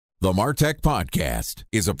The MarTech Podcast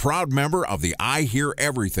is a proud member of the I Hear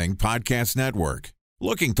Everything Podcast Network.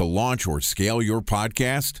 Looking to launch or scale your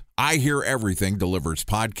podcast? I Hear Everything delivers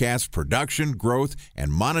podcast production, growth,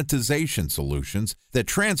 and monetization solutions that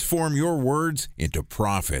transform your words into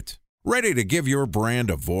profit. Ready to give your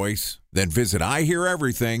brand a voice? Then visit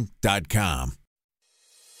iheareverything.com.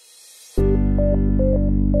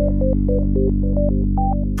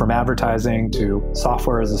 From advertising to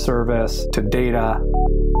software as a service to data.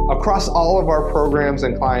 Across all of our programs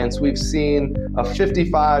and clients, we've seen a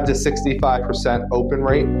 55 to 65% open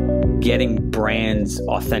rate. Getting brands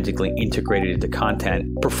authentically integrated into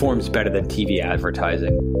content performs better than TV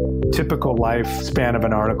advertising. Typical lifespan of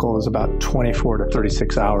an article is about 24 to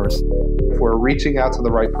 36 hours. If we're reaching out to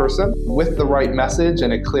the right person with the right message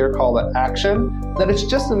and a clear call to action, then it's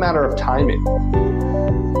just a matter of timing.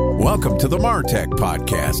 Welcome to the MarTech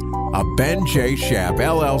Podcast, a Ben J. Schaap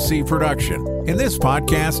LLC production. In this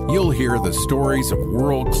podcast, you'll hear the stories of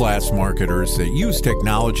world-class marketers that use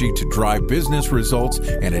technology to drive business results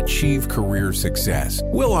and achieve career success.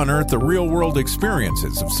 We'll unearth the real-world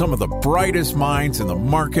experiences of some of the brightest minds in the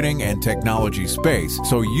marketing and technology space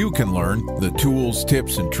so you can learn the tools,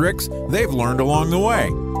 tips, and tricks they've learned along the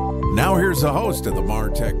way. Now here's the host of the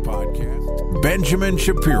MarTech Podcast, Benjamin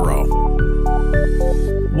Shapiro.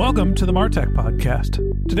 Welcome to the MarTech Podcast.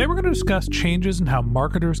 Today we're going to discuss changes in how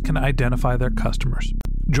marketers can identify their customers.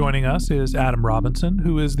 Joining us is Adam Robinson,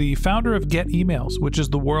 who is the founder of Get Emails, which is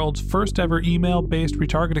the world's first ever email-based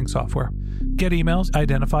retargeting software. Get Emails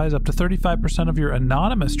identifies up to 35% of your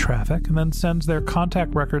anonymous traffic and then sends their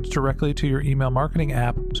contact records directly to your email marketing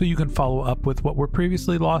app so you can follow up with what were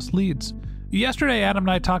previously lost leads. Yesterday, Adam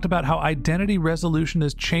and I talked about how identity resolution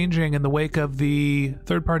is changing in the wake of the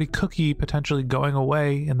third-party cookie potentially going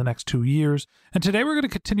away in the next 2 years. And today we're going to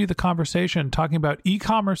continue the conversation talking about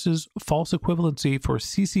e-commerce's false equivalency for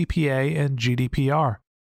CCPA and GDPR.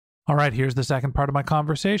 All right, here's the second part of my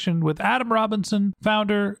conversation with Adam Robinson,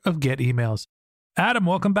 founder of Get Emails. Adam,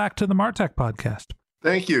 welcome back to the MarTech Podcast.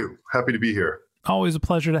 Thank you. Happy to be here. Always a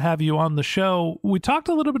pleasure to have you on the show. We talked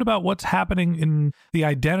a little bit about what's happening in the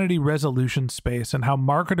identity resolution space and how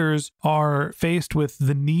marketers are faced with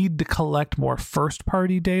the need to collect more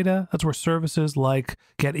first-party data. That's where services like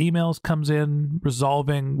Get Emails comes in,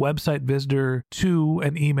 resolving website visitor to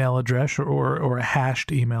an email address or a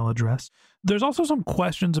hashed email address. There's also some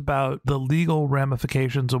questions about the legal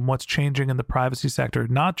ramifications and what's changing in the privacy sector,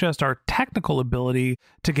 not just our technical ability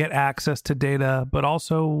to get access to data, but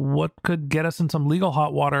also what could get us in some legal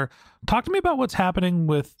hot water. Talk to me about what's happening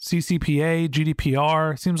with CCPA,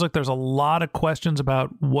 GDPR. Seems like there's a lot of questions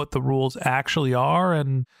about what the rules actually are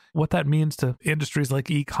and what that means to industries like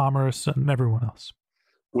e-commerce and everyone else.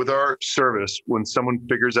 With our service, when someone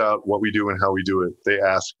figures out what we do and how we do it, they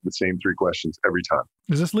ask the same three questions every time.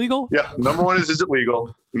 Is this legal? Yeah. Number one is it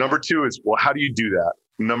legal? Number two is, well, how do you do that?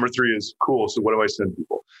 Number three is, cool, so what do I send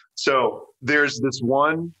people? So there's this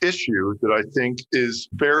one issue that I think is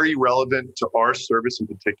very relevant to our service in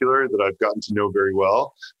particular that I've gotten to know very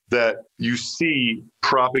well, that you see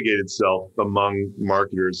propagate itself among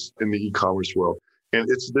marketers in the e-commerce world. And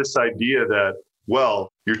it's this idea that, well,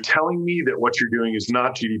 you're telling me that what you're doing is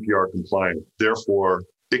not GDPR compliant. Therefore,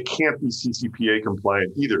 it can't be CCPA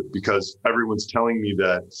compliant either, because everyone's telling me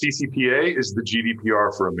that CCPA is the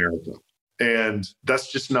GDPR for America. And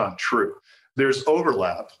that's just not true. There's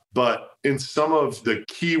overlap, but in some of the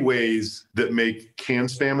key ways that make CAN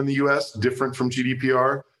spam in the US different from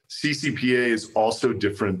GDPR, CCPA is also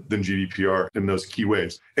different than GDPR in those key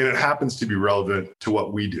ways. And it happens to be relevant to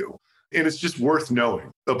what we do. And it's just worth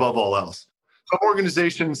knowing above all else. Some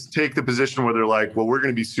organizations take the position where they're like, well, we're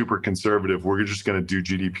going to be super conservative. We're just going to do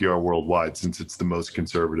GDPR worldwide since it's the most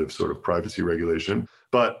conservative sort of privacy regulation.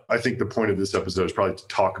 But I think the point of this episode is probably to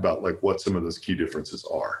talk about like what some of those key differences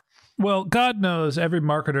are. Well, God knows every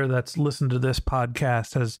marketer that's listened to this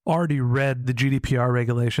podcast has already read the GDPR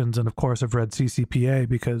regulations and, of course, have read CCPA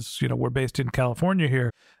because, we're based in California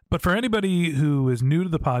here. But for anybody who is new to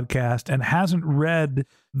the podcast and hasn't read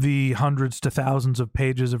the hundreds to thousands of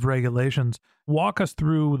pages of regulations, walk us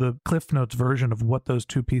through the Cliff Notes version of what those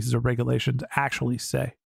two pieces of regulations actually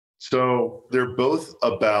say. So they're both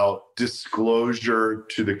about disclosure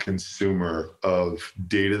to the consumer of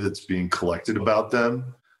data that's being collected about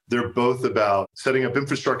them. They're both about setting up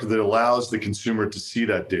infrastructure that allows the consumer to see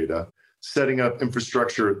that data, setting up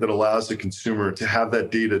infrastructure that allows the consumer to have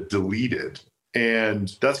that data deleted.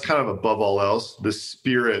 And that's kind of above all else, the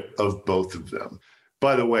spirit of both of them.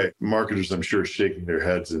 By the way, marketers, I'm sure, shaking their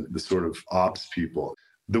heads and the sort of ops people.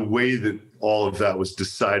 The way that all of that was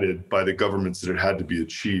decided by the governments that it had to be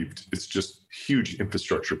achieved, it's just huge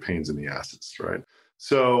infrastructure pains in the asses, right?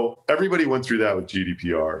 So everybody went through that with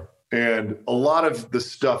GDPR. And a lot of the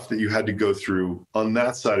stuff that you had to go through on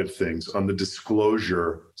that side of things, on the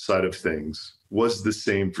disclosure side of things, was the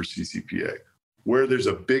same for CCPA. Where there's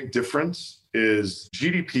a big difference is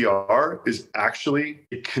GDPR is actually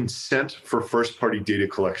a consent for first-party data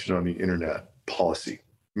collection on the internet policy,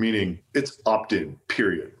 meaning it's opt-in,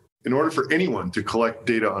 period. In order for anyone to collect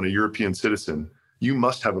data on a European citizen, you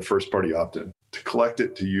must have a first-party opt-in to collect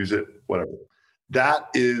it, to use it, whatever. That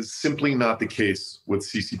is simply not the case with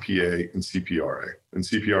CCPA and CPRA. And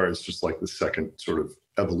CPRA is just like the second sort of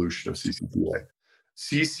evolution of CCPA.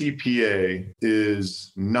 CCPA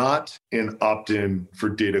is not an opt-in for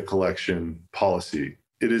data collection policy.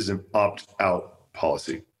 It is an opt-out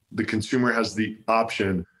policy. The consumer has the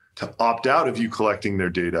option to opt out of you collecting their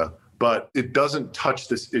data, but it doesn't touch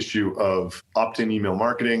this issue of opt-in email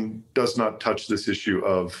marketing, does not touch this issue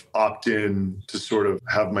of opt-in to sort of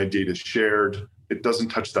have my data shared. It doesn't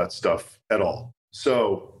touch that stuff at all.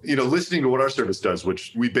 So, listening to what our service does,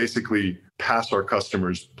 which we basically pass our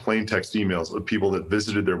customers plain text emails of people that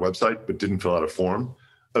visited their website but didn't fill out a form,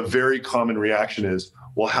 a very common reaction is,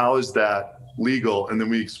 well, how is that legal? And then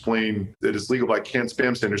we explain that it's legal by CAN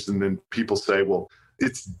spam standards. And then people say, well,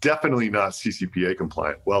 it's definitely not CCPA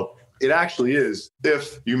compliant. Well, it actually is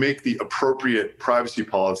if you make the appropriate privacy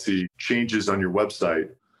policy changes on your website.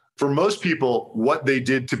 For most people, what they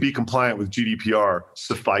did to be compliant with GDPR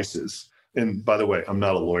suffices. And by the way, I'm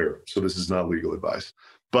not a lawyer, so this is not legal advice.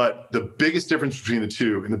 But the biggest difference between the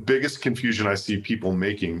two and the biggest confusion I see people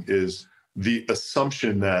making is the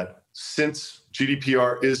assumption that since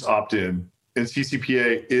GDPR is opt-in and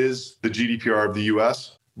CCPA is the GDPR of the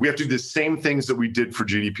US, we have to do the same things that we did for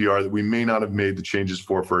GDPR that we may not have made the changes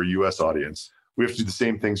for our US audience. We have to do the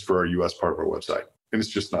same things for our US part of our website. And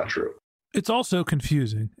it's just not true. It's also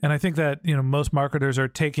confusing. And I think that, most marketers are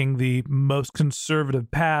taking the most conservative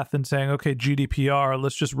path and saying, okay, GDPR,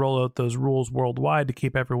 let's just roll out those rules worldwide to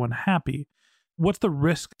keep everyone happy. What's the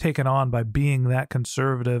risk taken on by being that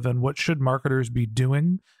conservative, and what should marketers be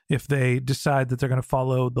doing if they decide that they're going to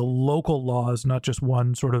follow the local laws, not just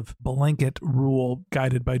one sort of blanket rule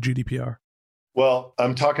guided by GDPR? Well,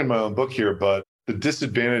 I'm talking my own book here, but the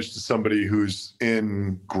disadvantage to somebody who's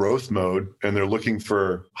in growth mode and they're looking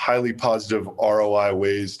for highly positive ROI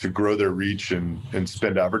ways to grow their reach and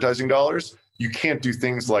spend advertising dollars, you can't do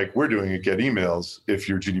things like we're doing at Get Emails if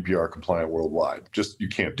you're GDPR compliant worldwide. You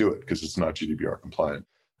can't do it because it's not GDPR compliant.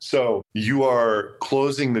 So you are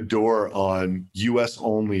closing the door on US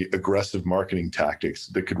only aggressive marketing tactics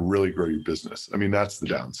that could really grow your business. I mean, that's the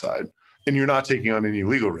downside. And you're not taking on any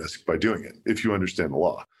legal risk by doing it if you understand the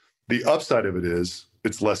law. The upside of it is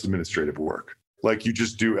it's less administrative work. Like you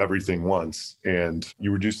just do everything once and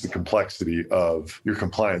you reduce the complexity of your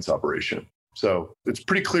compliance operation. So it's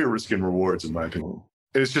pretty clear risk and rewards, in my opinion.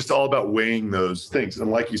 And it's just all about weighing those things.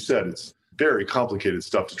 And like you said, it's very complicated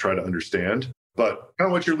stuff to try to understand, but kind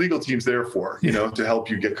of what your legal team's there for, to help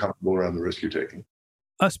you get comfortable around the risk you're taking.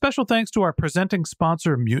 A special thanks to our presenting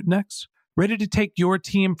sponsor, Mutinex. Ready to take your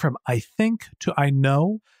team from I think to I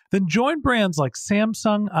know? Then join brands like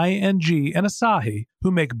Samsung, ING, and Asahi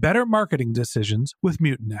who make better marketing decisions with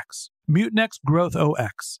Mutinex. Mutinex Growth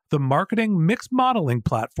OX, the marketing mix modeling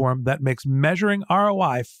platform that makes measuring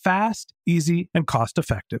ROI fast, easy, and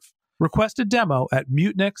cost-effective. Request a demo at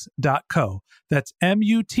mutinex.co. That's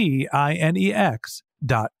MUTINEX.co.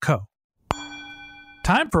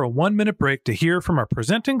 Time for a 1-minute break to hear from our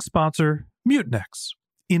presenting sponsor, Mutinex.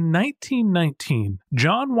 In 1919,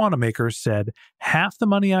 John Wanamaker said, "Half the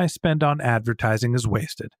money I spend on advertising is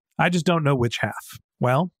wasted. I just don't know which half."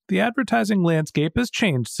 Well, the advertising landscape has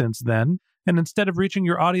changed since then, and instead of reaching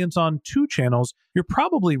your audience on 2 channels, you're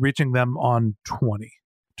probably reaching them on 20.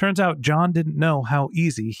 Turns out John didn't know how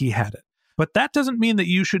easy he had it. But that doesn't mean that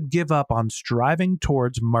you should give up on striving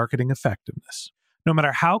towards marketing effectiveness. No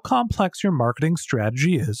matter how complex your marketing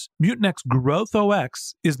strategy is, Mutinex Growth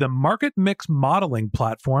OX is the market mix modeling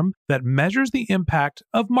platform that measures the impact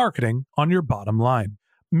of marketing on your bottom line.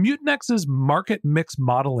 Mutinex's market mix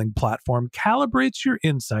modeling platform calibrates your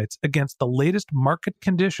insights against the latest market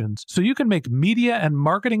conditions so you can make media and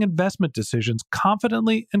marketing investment decisions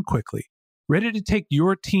confidently and quickly. Ready to take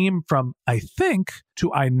your team from I think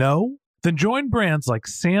to I know? Then join brands like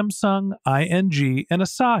Samsung, ING, and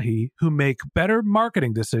Asahi who make better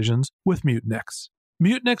marketing decisions with Mutinex.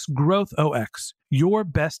 Mutinex Growth OX. Your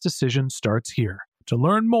best decision starts here. To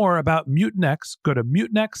learn more about Mutinex, go to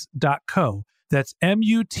mutinex.co. That's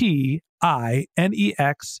MUTINEX.co.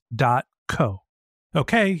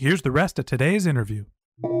 Okay, here's the rest of today's interview.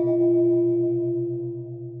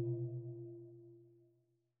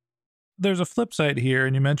 There's a flip side here,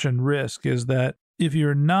 and you mentioned risk, is that if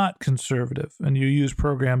you're not conservative and you use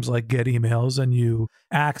programs like Get Emails and you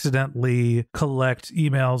accidentally collect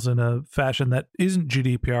emails in a fashion that isn't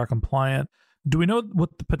GDPR compliant, do we know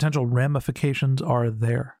what the potential ramifications are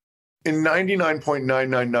there? In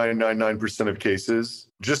 99.99999% of cases,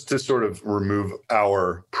 just to sort of remove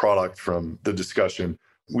our product from the discussion,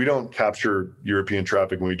 we don't capture European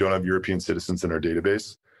traffic when we don't have European citizens in our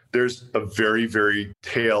database. There's a very, very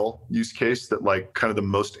tail use case that like kind of the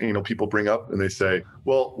most anal people bring up. And they say,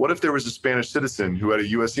 well, what if there was a Spanish citizen who had a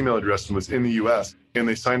US email address and was in the US and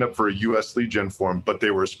they signed up for a US lead gen form, but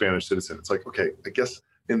they were a Spanish citizen? It's like, okay, I guess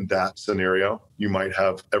in that scenario, you might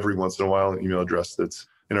have every once in a while an email address that's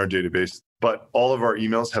in our database, but all of our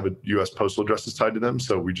emails have a US postal addresses tied to them.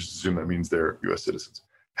 So we just assume that means they're US citizens.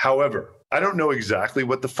 However, I don't know exactly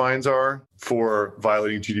what the fines are for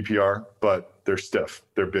violating GDPR, but they're stiff.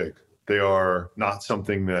 They're big. They are not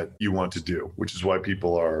something that you want to do, which is why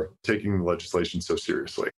people are taking the legislation so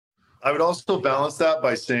seriously. I would also balance that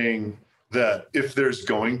by saying that if there's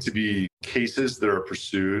going to be cases that are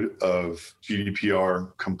pursued of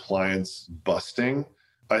GDPR compliance busting,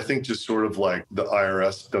 I think just sort of like the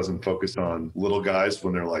IRS doesn't focus on little guys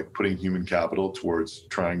when they're like putting human capital towards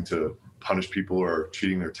trying to punish people who are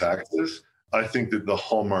cheating their taxes. I think that the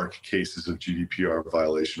hallmark cases of GDPR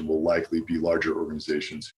violation will likely be larger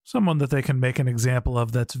organizations. Someone that they can make an example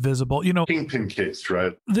of that's visible. You know, Kingpin case,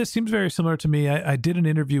 right? This seems very similar to me. I did an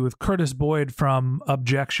interview with Curtis Boyd from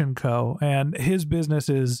Objection Co., and his business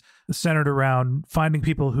is centered around finding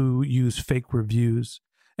people who use fake reviews.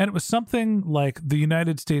 And it was something like the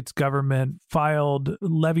United States government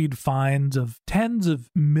levied fines of tens of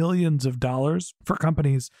millions of dollars for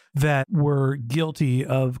companies that were guilty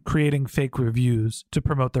of creating fake reviews to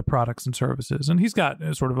promote their products and services. And he's got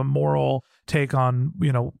sort of a moral take on,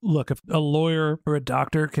 look, if a lawyer or a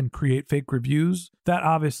doctor can create fake reviews, that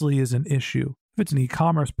obviously is an issue. If it's an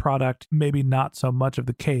e-commerce product, maybe not so much of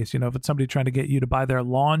the case. If it's somebody trying to get you to buy their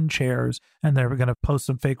lawn chairs and they're going to post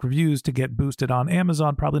some fake reviews to get boosted on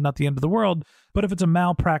Amazon, probably not the end of the world. But if it's a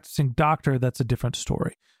malpracticing doctor, that's a different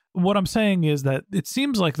story. What I'm saying is that it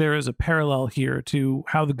seems like there is a parallel here to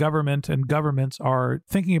how the government and governments are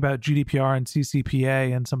thinking about GDPR and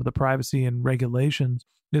CCPA and some of the privacy and regulations,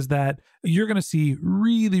 is that you're going to see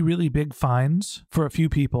really, really big fines for a few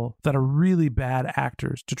people that are really bad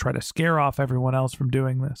actors to try to scare off everyone else from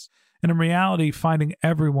doing this. And in reality, finding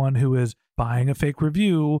everyone who is buying a fake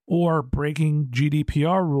review or breaking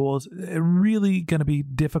GDPR rules is really going to be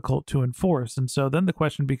difficult to enforce. And so then the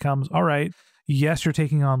question becomes, all right, yes, you're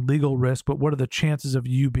taking on legal risk, but what are the chances of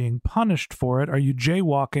you being punished for it? Are you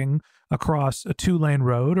jaywalking across a 2-lane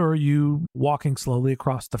road, or are you walking slowly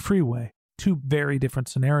across the freeway? Two very different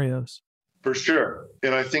scenarios. For sure.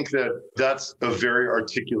 And I think that that's a very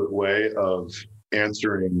articulate way of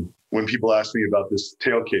answering when people ask me about this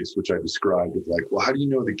tail case, which I described, of like, well, how do you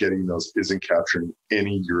know that Get Emails isn't capturing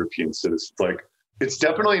any European citizens? Like, it's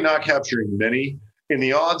definitely not capturing many. And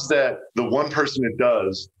the odds that the one person it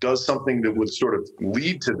does something that would sort of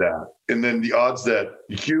lead to that, and then the odds that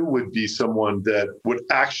you would be someone that would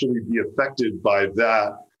actually be affected by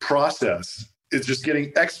that process, it's just getting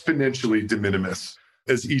exponentially de minimis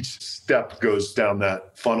as each step goes down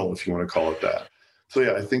that funnel, if you want to call it that. So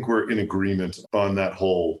yeah, I think we're in agreement on that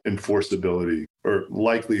whole enforceability or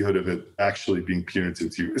likelihood of it actually being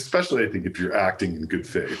punitive to you, especially I think if you're acting in good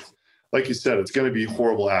faith. Like you said, it's going to be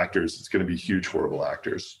horrible actors. It's going to be huge, horrible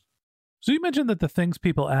actors. So you mentioned that the things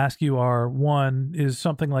people ask you are, one, is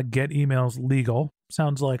something like Get Emails legal?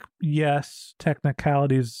 Sounds like yes,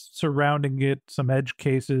 technicalities surrounding it, some edge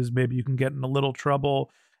cases, maybe you can get in a little trouble.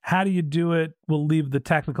 How do you do it? We'll leave the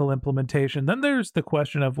technical implementation. Then there's the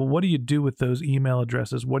question of, well, what do you do with those email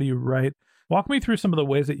addresses? What do you write? Walk me through some of the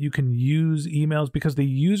ways that you can use emails, because the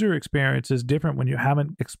user experience is different when you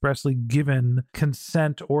haven't expressly given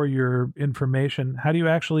consent or your information. How do you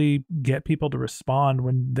actually get people to respond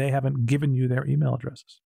when they haven't given you their email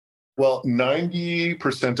addresses? Well,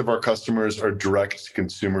 90% of our customers are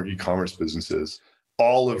direct-to-consumer e-commerce businesses.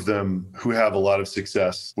 All of them who have a lot of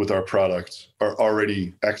success with our product are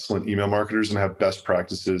already excellent email marketers and have best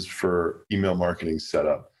practices for email marketing set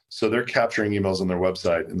up. So they're capturing emails on their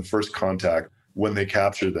website, and the first contact, when they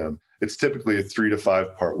capture them, it's typically a 3 to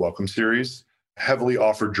 5 part welcome series, heavily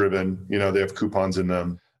offer driven. They have coupons in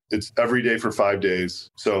them. It's every day for 5 days.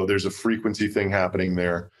 So there's a frequency thing happening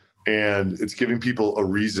there. And it's giving people a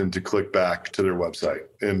reason to click back to their website.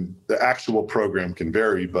 And the actual program can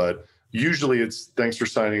vary, but usually it's thanks for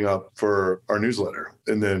signing up for our newsletter.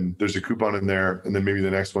 And then there's a coupon in there. And then maybe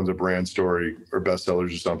the next one's a brand story or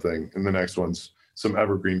bestsellers or something. And the next one's some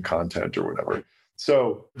evergreen content or whatever.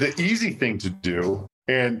 So the easy thing to do,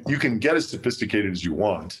 And you can get as sophisticated as you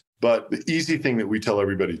want. But the easy thing that we tell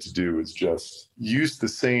everybody to do is just use the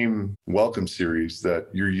same welcome series that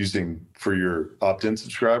you're using for your opt-in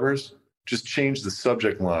subscribers. Just change the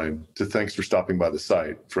subject line to thanks for stopping by the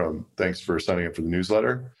site from thanks for signing up for the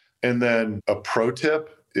newsletter. And then a pro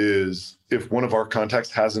tip is if one of our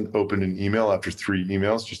contacts hasn't opened an email after 3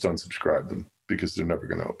 emails, just unsubscribe them because they're never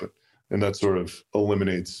going to open. And that sort of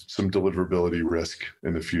eliminates some deliverability risk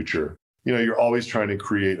in the future. You're always trying to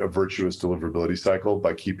create a virtuous deliverability cycle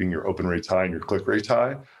by keeping your open rates high and your click rates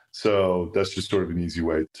high. So that's just sort of an easy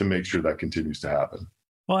way to make sure that continues to happen.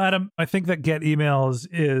 Well, Adam, I think that Get Emails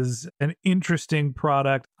is an interesting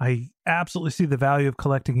product. I absolutely see the value of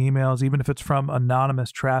collecting emails, even if it's from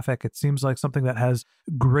anonymous traffic. It seems like something that has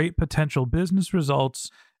great potential business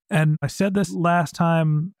results. And I said this last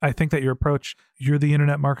time, I think that your approach, you're the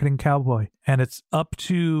internet marketing cowboy, and it's up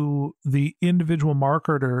to the individual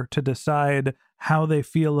marketer to decide how they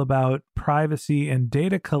feel about privacy and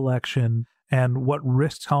data collection and what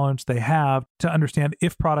risk tolerance they have to understand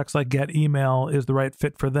if products like Get Email is the right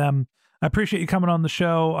fit for them. I appreciate you coming on the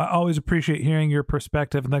show. I always appreciate hearing your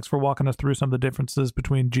perspective, and thanks for walking us through some of the differences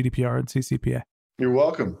between GDPR and CCPA. You're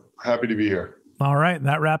welcome. Happy to be here. All right, and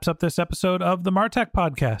that wraps up this episode of the MarTech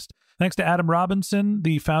Podcast. Thanks to Adam Robinson,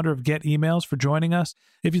 the founder of Get Emails, for joining us.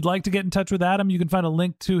 If you'd like to get in touch with Adam, you can find a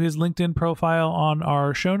link to his LinkedIn profile on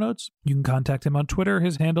our show notes. You can contact him on Twitter.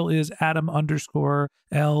 His handle is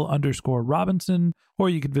Adam_L_Robinson, or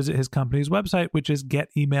you can visit his company's website, which is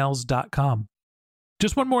getemails.com.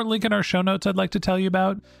 Just one more link in our show notes I'd like to tell you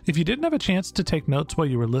about. If you didn't have a chance to take notes while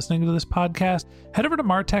you were listening to this podcast, head over to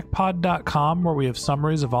martechpod.com, where we have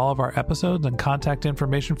summaries of all of our episodes and contact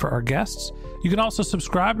information for our guests. You can also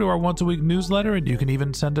subscribe to our once-a-week newsletter, and you can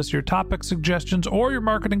even send us your topic suggestions or your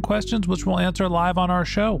marketing questions, which we'll answer live on our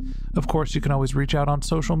show. Of course, you can always reach out on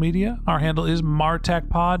social media. Our handle is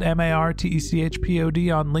martechpod,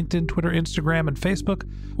 MARTECHPOD, on LinkedIn, Twitter, Instagram, and Facebook.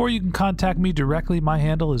 Or you can contact me directly. My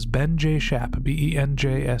handle is Ben J. Shap, BenJShap.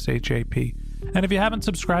 And if you haven't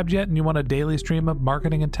subscribed yet and you want a daily stream of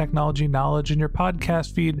marketing and technology knowledge in your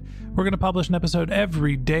podcast feed, we're going to publish an episode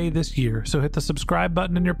every day this year. So hit the subscribe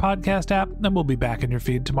button in your podcast app, and we'll be back in your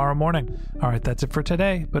feed tomorrow morning. All right, that's it for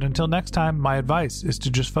today. But until next time, my advice is to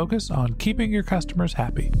just focus on keeping your customers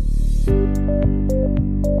happy.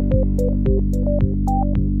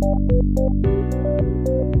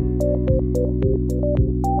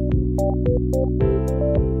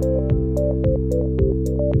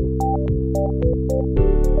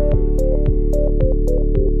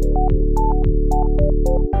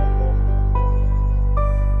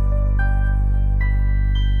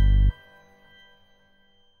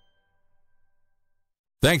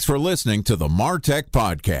 Thanks for listening to the MarTech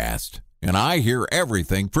Podcast, an I Hear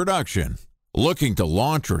Everything production. Looking to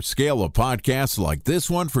launch or scale a podcast like this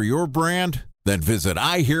one for your brand? Then visit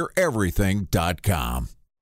iheareverything.com.